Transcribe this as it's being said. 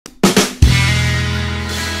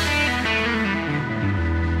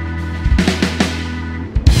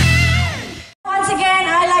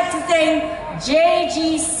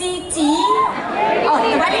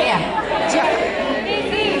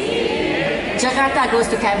Jakarta goes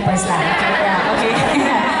to campus lah. Okay, yeah, okay.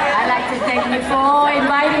 I'd like to thank you for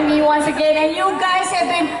inviting me once again, and you guys have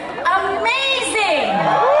been amazing.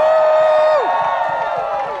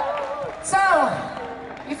 So,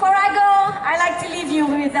 before I go, I like to leave you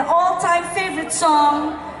with the all-time favorite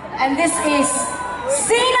song, and this is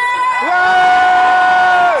Sinaran.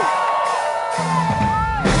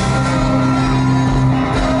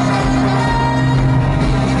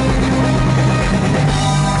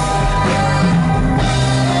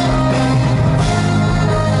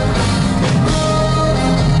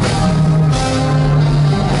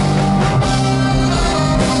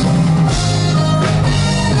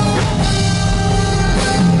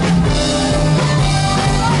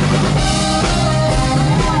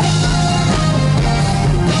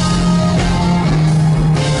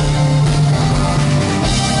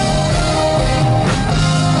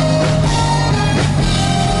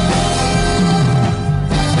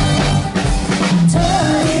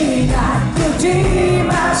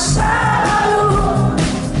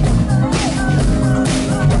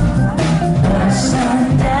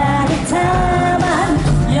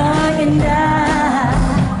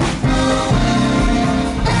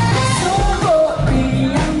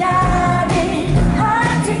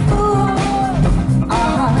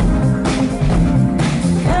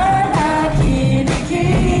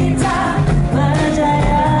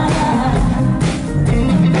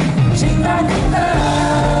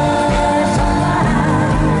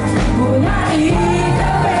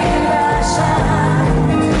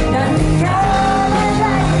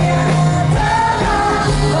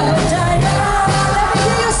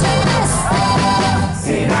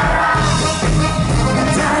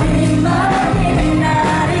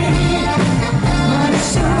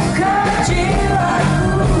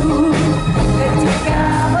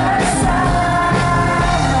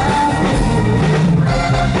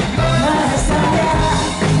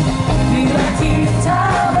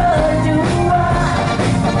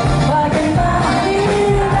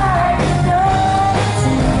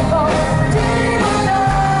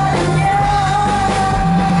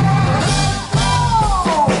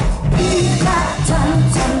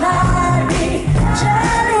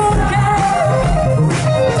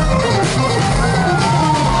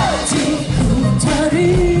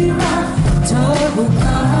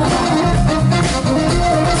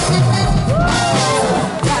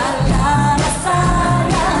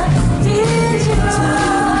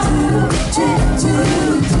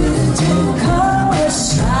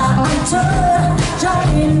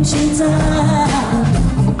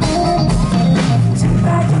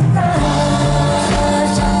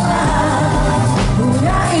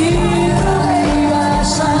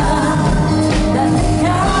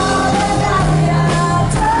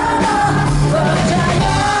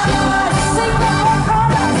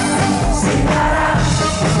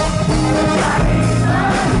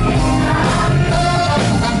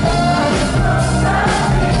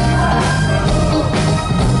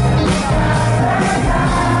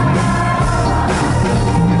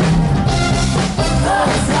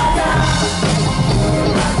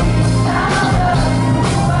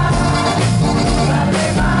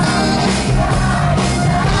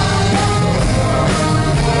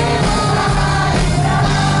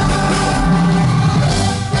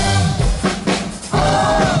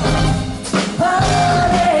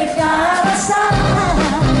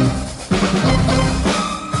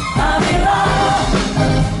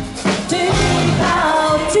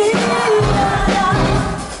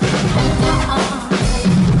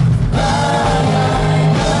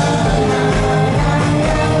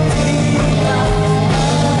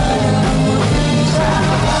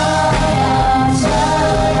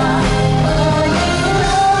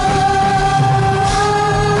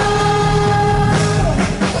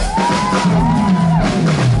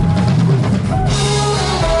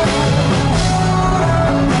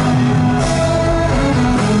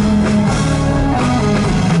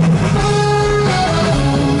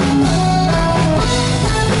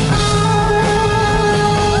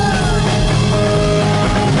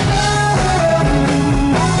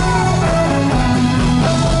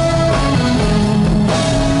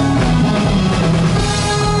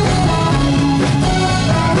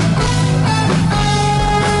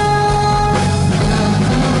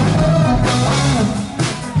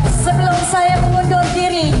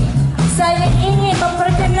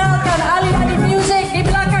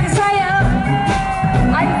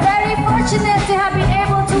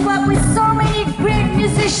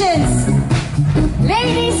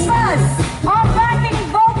 Ladies first, on backing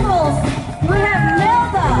vocals, we have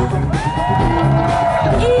Melba,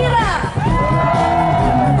 Ira,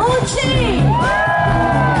 Uchi,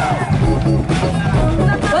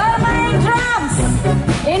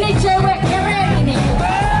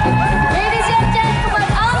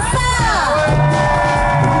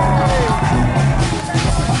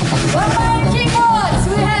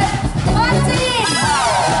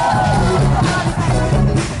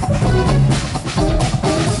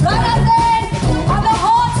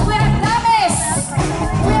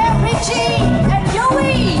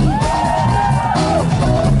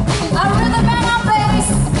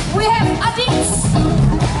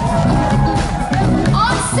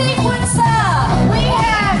 sequencer, we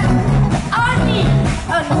have Arnie.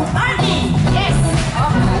 Arnie, yes.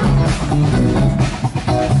 Okay.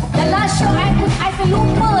 The last show I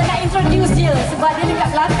lupa nak introduce dia sebab dia dekat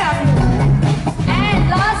belakang. And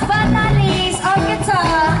last but not least, on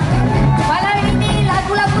guitar. Malam ini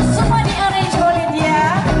lagu-lagu semua di-arrange oleh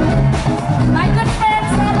dia. My good friend,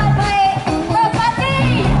 sahabat baik, Pak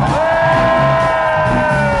Fatih.